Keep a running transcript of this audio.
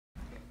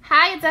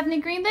Hi, it's Stephanie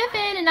Green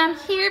Living, and I'm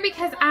here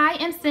because I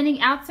am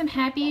sending out some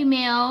happy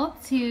mail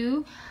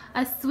to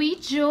a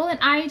sweet jewel, and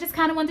I just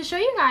kind of wanted to show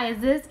you guys.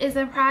 This is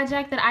a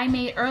project that I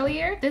made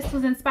earlier. This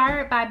was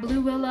inspired by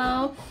Blue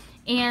Willow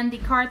and the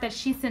card that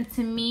she sent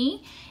to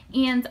me,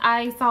 and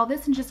I saw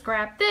this and just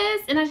grabbed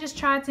this, and I just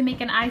tried to make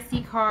an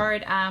IC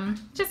card,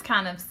 just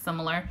kind of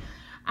similar.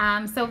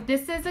 So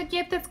this is a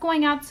gift that's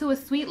going out to a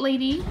sweet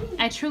lady.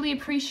 I truly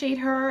appreciate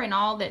her and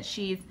all that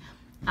she's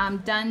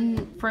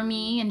done for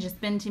me and just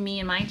been to me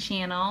and my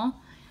channel.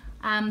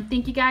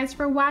 Thank you guys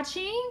for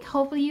watching.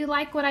 Hopefully you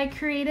like what I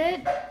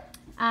created.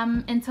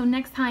 Until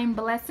next time,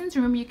 blessings.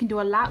 Remember, you can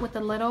do a lot with a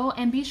little,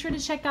 and be sure to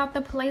check out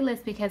the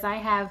playlist because I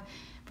have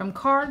from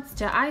cards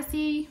to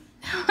IC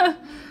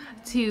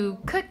to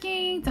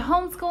cooking to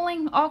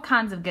homeschooling, all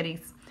kinds of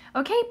goodies.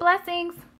 Okay, blessings.